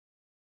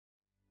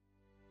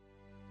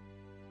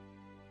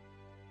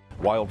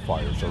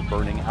Wildfires are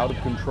burning out of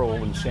control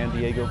in San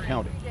Diego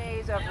County.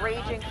 Days of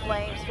raging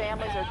flames,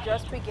 families are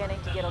just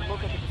beginning to get a look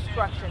at the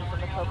destruction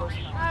from the Cobos.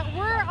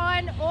 We're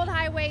on Old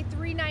Highway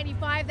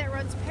 395 that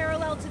runs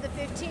parallel to the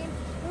 15.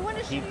 We want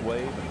to Heat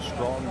wave and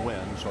strong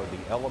winds are the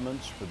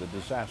elements for the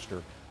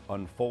disaster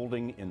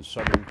unfolding in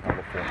Southern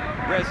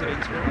California.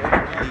 Residents were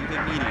ordered to leave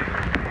immediately.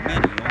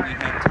 Many only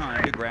had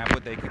time to grab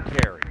what they could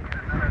carry.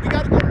 We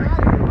got to get out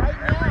of here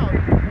right now.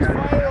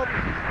 There's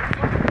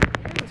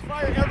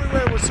fire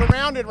everywhere. We're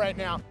surrounded right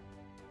now.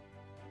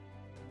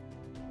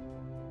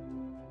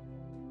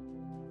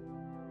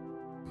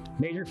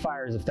 Major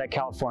fires affect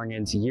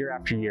Californians year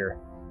after year.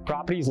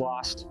 Properties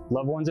lost,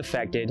 loved ones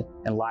affected,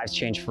 and lives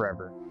changed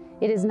forever.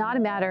 It is not a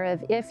matter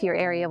of if your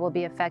area will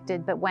be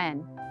affected, but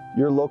when.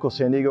 Your local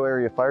San Diego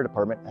Area Fire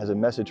Department has a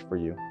message for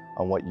you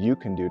on what you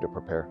can do to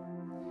prepare.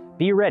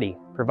 Be ready,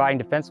 providing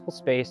defensible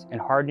space and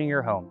hardening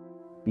your home.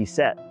 Be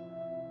set.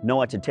 Know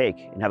what to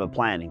take and have a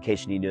plan in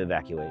case you need to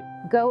evacuate.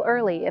 Go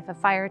early if a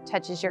fire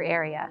touches your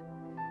area.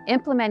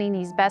 Implementing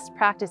these best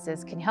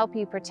practices can help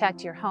you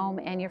protect your home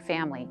and your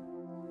family.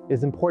 It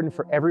is important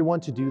for everyone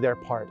to do their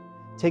part,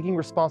 taking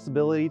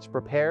responsibility to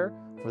prepare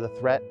for the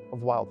threat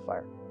of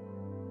wildfire.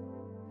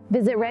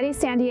 Visit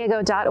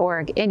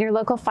readysandiego.org and your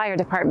local fire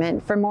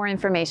department for more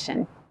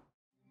information.